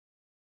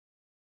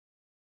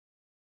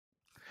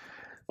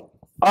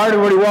All right,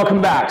 everybody,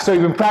 welcome back. So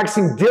you've been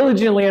practicing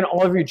diligently on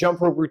all of your jump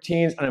rope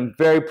routines, and I'm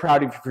very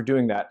proud of you for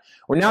doing that.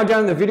 We're now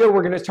down in the video.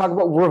 We're going to talk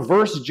about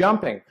reverse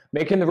jumping,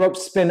 making the rope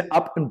spin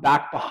up and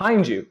back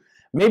behind you.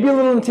 Maybe a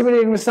little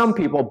intimidating to some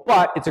people,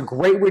 but it's a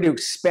great way to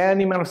expand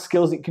the amount of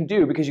skills that you can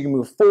do because you can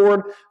move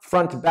forward,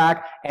 front to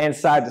back, and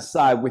side to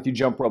side with your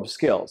jump rope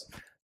skills.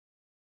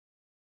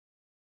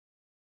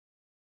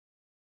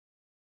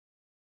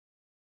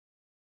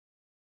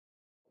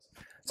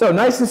 So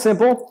nice and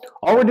simple,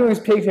 all we're doing is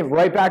taking it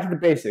right back to the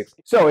basics.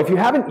 So if you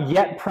haven't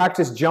yet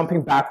practiced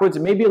jumping backwards,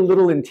 it may be a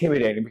little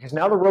intimidating because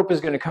now the rope is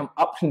going to come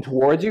up and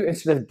towards you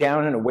instead of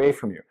down and away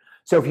from you.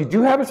 So if you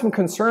do have some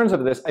concerns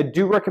of this, I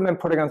do recommend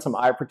putting on some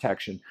eye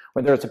protection,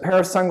 whether it's a pair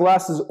of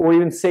sunglasses or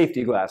even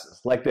safety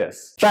glasses, like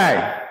this.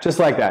 Bang! Just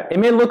like that. It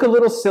may look a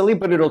little silly,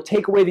 but it'll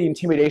take away the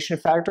intimidation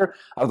factor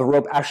of the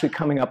rope actually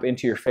coming up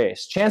into your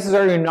face. Chances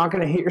are you're not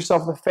going to hit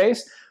yourself in the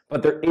face,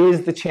 but there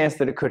is the chance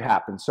that it could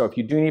happen. So if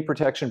you do need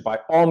protection, by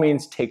all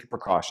means, take the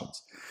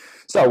precautions.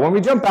 So when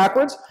we jump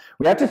backwards,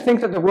 we have to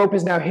think that the rope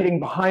is now hitting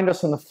behind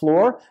us on the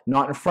floor,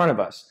 not in front of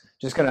us.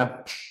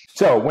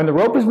 So when the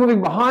rope is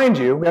moving behind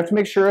you, we have to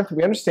make sure that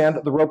we understand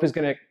that the rope is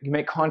going to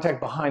make contact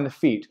behind the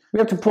feet. We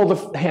have to pull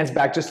the hands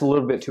back just a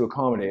little bit to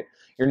accommodate.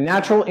 Your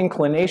natural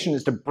inclination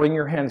is to bring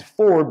your hands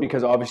forward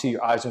because obviously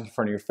your eyes are in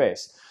front of your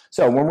face.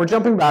 So when we're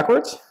jumping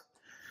backwards,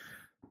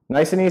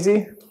 nice and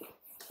easy.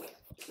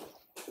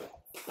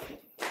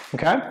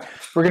 Okay,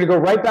 we're going to go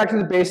right back to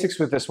the basics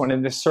with this one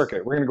in this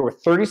circuit. We're going to go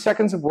with 30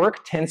 seconds of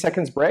work, 10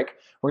 seconds break.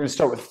 We're going to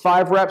start with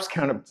 5 reps,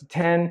 count up to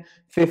 10,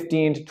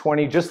 15 to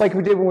 20, just like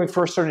we did when we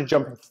first started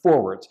jumping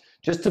forwards,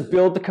 just to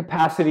build the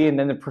capacity and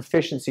then the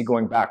proficiency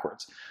going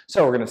backwards.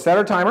 So we're going to set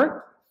our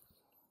timer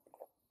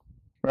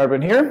right up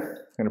in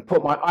here. I'm going to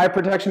put my eye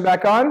protection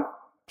back on.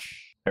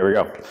 There we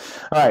go.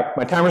 All right,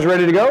 my timer's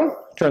ready to go.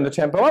 Turn the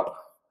tempo up.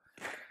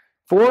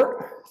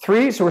 4,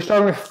 3, so we're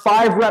starting with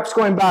 5 reps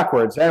going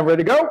backwards. And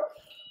ready to go.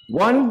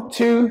 1,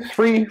 2,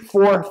 3,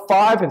 4,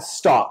 5, and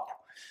stop.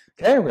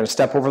 Okay, we're going to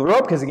step over the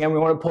rope because again, we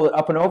want to pull it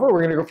up and over. We're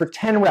going to go for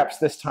 10 reps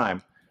this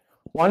time.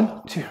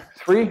 1, 2,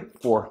 3,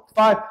 4,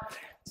 5,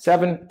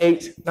 7,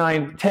 8,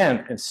 9,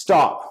 10, and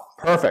stop.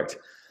 Perfect.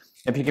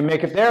 If you can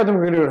make it there, then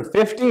we're going to do it to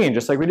 15,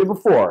 just like we did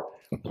before.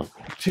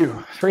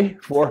 2, 3,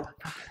 4,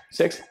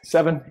 6,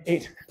 7,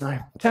 8,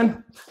 9,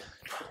 10,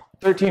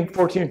 13,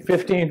 14,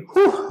 15.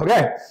 Whew.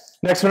 Okay,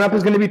 next one up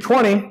is going to be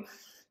 20.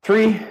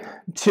 3,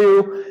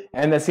 2,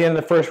 and that's the end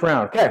of the first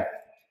round. Okay,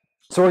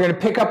 so we're going to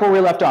pick up where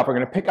we left off. We're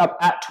going to pick up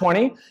at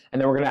 20,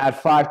 and then we're going to add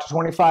 5 to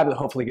 25 and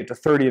hopefully get to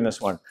 30 in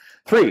this one.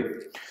 3,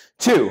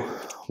 2,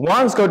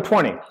 1, let's go to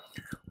 20.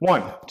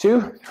 1, 2,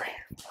 3,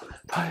 4,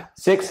 5,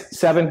 6,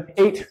 7,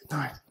 8,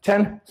 9,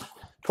 10,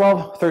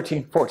 12,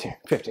 13, 14,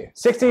 15,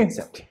 16,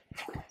 17,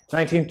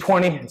 19,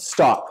 20, and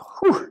stop.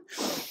 Whew.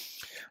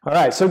 All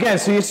right, so again,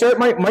 so you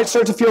might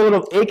start to feel a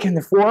little ache in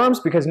the forearms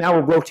because now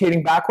we're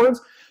rotating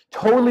backwards.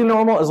 Totally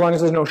normal as long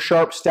as there's no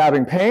sharp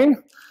stabbing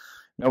pain.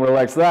 Nobody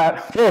likes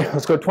that. Okay,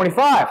 let's go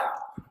 25.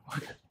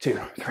 1, 2,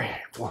 3,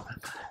 4,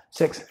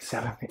 6,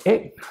 7, 8,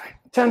 9,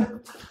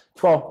 10,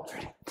 12,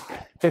 13,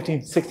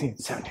 15, 16,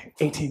 17,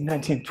 18,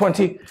 19,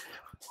 20.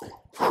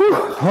 Whew.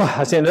 Oh,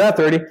 that's the end of that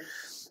 30.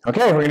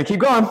 Okay, we're going to keep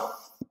going.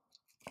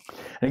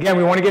 And again,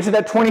 we want to get to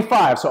that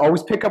 25, so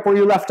always pick up where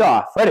you left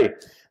off. Ready?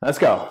 Let's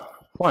go.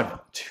 1,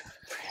 2,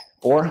 3,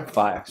 4,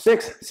 5,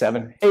 6,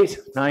 7, 8,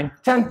 9,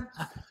 10.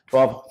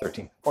 12,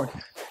 13,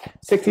 14,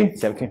 16,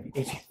 17,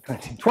 18,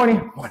 19, 20,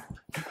 1,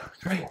 2,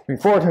 3,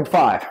 4,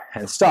 25,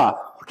 and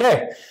stop.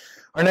 Okay,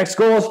 our next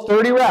goal is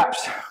 30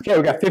 reps. Okay,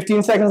 we got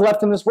 15 seconds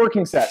left in this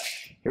working set.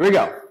 Here we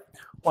go.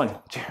 1,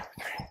 2, 3,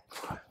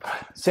 4,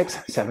 5, 6,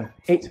 7,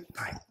 8,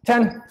 9,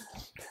 10,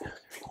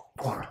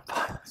 4,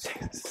 5,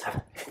 6,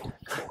 7, 8,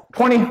 9,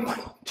 20, 1,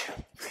 2,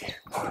 3,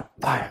 4,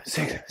 5,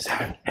 6,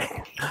 7, 8,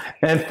 9,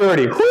 and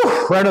 30.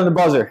 Whew, right on the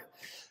buzzer.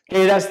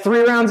 Okay, that's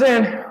 3 rounds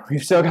in.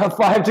 We've still got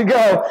 5 to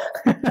go.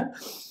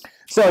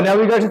 So now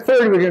we go to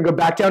 30. We're going to go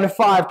back down to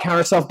 5, count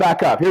ourselves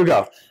back up. Here we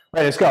go.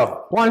 Ready, let's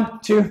go.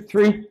 1, 2,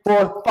 3,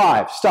 4,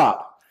 5.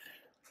 Stop.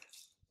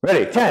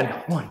 Ready,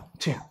 10. 1,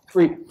 2,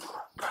 3, 4,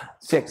 5,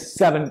 6,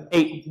 7,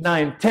 8,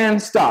 9, 10.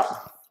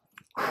 Stop.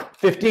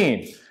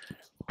 15.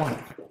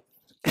 1,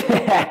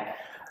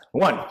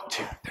 1,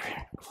 2, 3,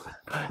 4,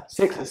 5,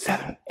 6,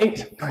 7,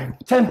 8, 9,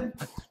 10,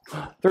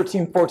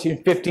 13,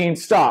 14, 15.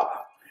 Stop.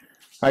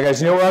 All right,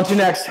 guys, you know what we're on to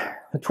next.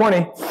 20.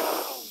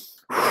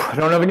 I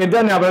don't know if I can get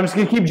done now, but I'm just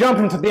going to keep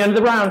jumping to the end of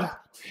the round.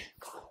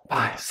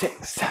 5,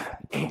 6, 7,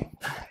 8, 9,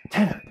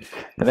 10.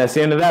 And that's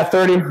the end of that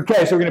 30.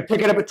 Okay, so we're going to pick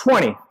it up at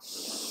 20.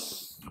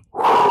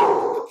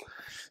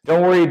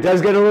 Don't worry, it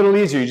does get a little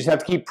easier. You just have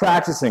to keep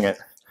practicing it.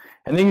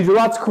 And then you do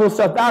lots of cool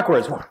stuff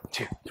backwards. 1,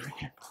 2, 3,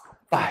 4,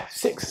 5,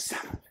 6,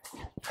 7,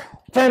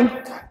 10.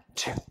 1,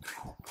 2, 3,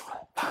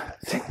 4, 5,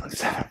 6,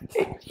 7,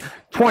 8,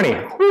 20.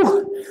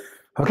 Whew.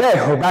 Okay,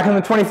 we're back on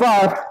the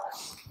 25. You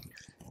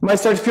might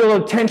start to feel a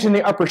little tension in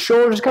the upper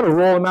shoulder. Just kind of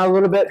roll them out a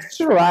little bit.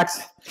 Just relax.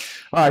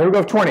 All right, here we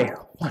go. 20.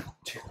 1,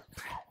 2,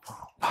 3, 4,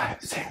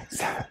 5, 6,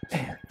 7,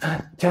 8,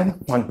 9, 10.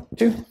 1,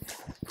 2, 3,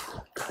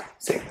 4, 5,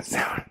 6,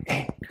 7,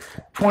 8,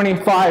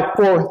 25,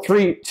 4,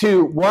 3,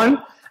 2,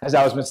 1. As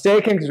I was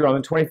mistaken because we're on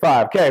the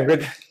 25. Okay,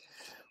 good.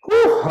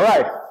 Whew. All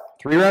right,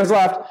 3 rounds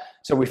left.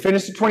 So we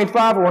finished at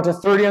 25. We went to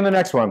 30 on the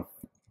next one.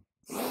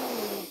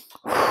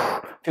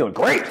 Feeling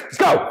great. Let's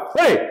go.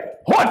 Ready?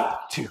 1,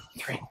 2,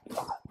 3,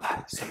 4,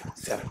 5, 6,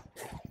 7,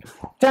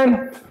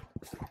 10,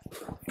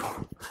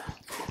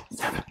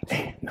 7,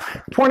 8,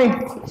 9, 20,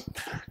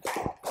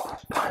 4,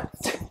 5,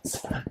 6,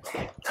 7,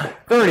 8, 9,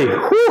 30.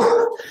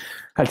 Whew.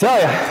 I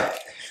tell you,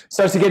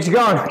 starts to get you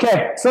going.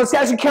 Okay, so let's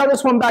actually count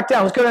this one back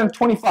down. Let's go down to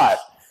 25.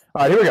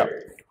 All right, here we go.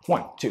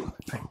 1, 2,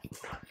 3,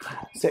 4, 5,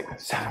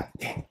 6, 7,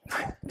 8,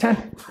 9,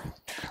 10,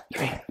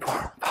 3,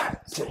 4, 5,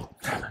 6,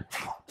 7,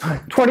 8,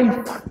 9, 20,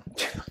 1,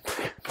 2,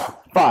 3, 4,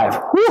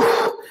 5.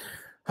 Whew.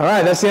 All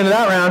right, that's the end of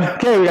that round.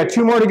 Okay, we got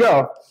 2 more to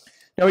go.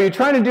 Now what you're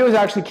trying to do is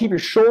actually keep your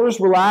shoulders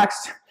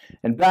relaxed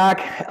and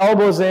back,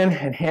 elbows in,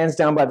 and hands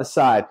down by the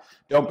side.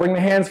 Don't bring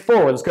the hands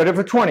forward. Let's go to it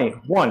for 20.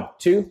 1,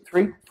 2,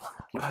 3,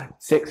 4, 5,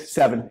 6,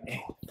 7, 8,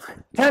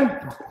 9,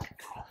 10,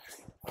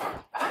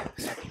 5,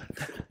 6,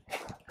 7, 8,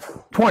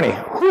 20.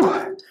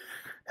 Whew.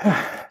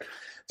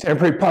 I'm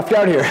pretty puffed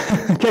out here.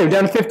 Okay, we're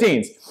down to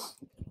 15s.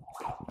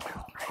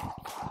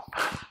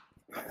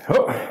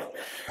 Oh.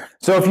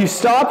 So if you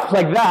stop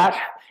like that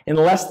in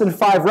less than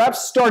 5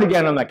 reps, start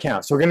again on that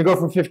count. So we're going to go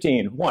from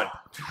 15. 1,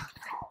 2, 3,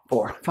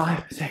 4,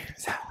 5,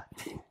 6, 7,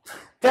 8,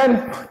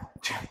 10, 1,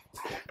 2,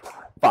 3, 4,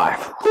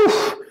 5.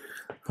 Whew.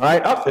 All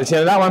right, up. That's the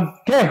end of that one.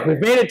 Okay, we've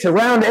made it to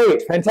round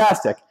 8.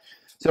 Fantastic.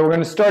 So we're going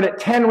to start at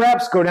 10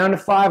 reps, go down to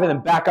 5, and then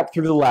back up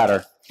through the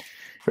ladder.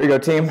 Here we go,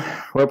 team.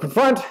 We're up in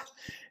front,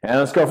 and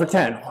let's go for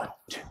 10. 1,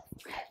 2,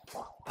 3,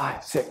 4,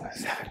 5,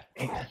 6, 7,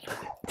 8, 9,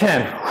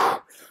 10.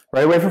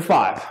 Right away for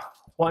 5.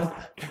 1,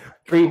 2,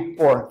 3,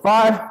 4,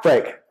 5.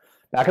 Break.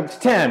 Back up to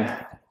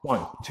 10.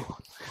 1, 2,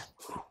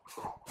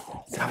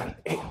 7,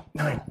 8,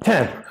 9,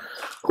 10.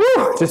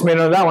 Whew, just made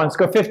it on that one. Let's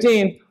go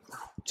 15.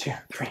 2,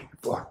 3,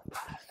 4,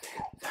 5,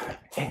 7,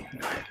 8,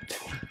 9,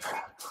 10.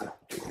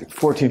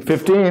 14,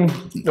 15.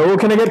 Oh,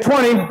 can I get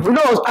 20? Who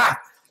knows? Ah,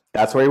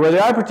 that's why you wear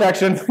the eye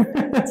protection.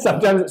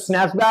 Sometimes it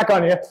snaps back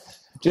on you.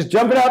 Just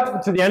jump it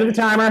up to the end of the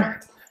timer.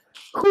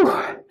 Whew.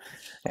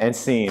 And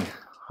scene.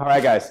 All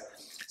right, guys.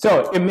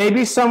 So it may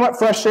be somewhat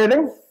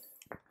frustrating,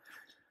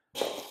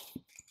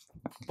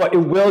 but it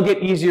will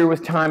get easier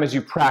with time as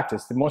you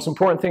practice. The most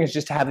important thing is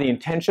just to have the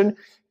intention,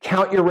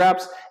 count your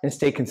reps, and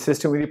stay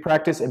consistent with your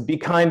practice, and be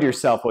kind to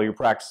yourself while you're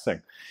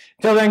practicing.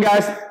 Until then,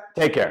 guys,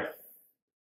 take care.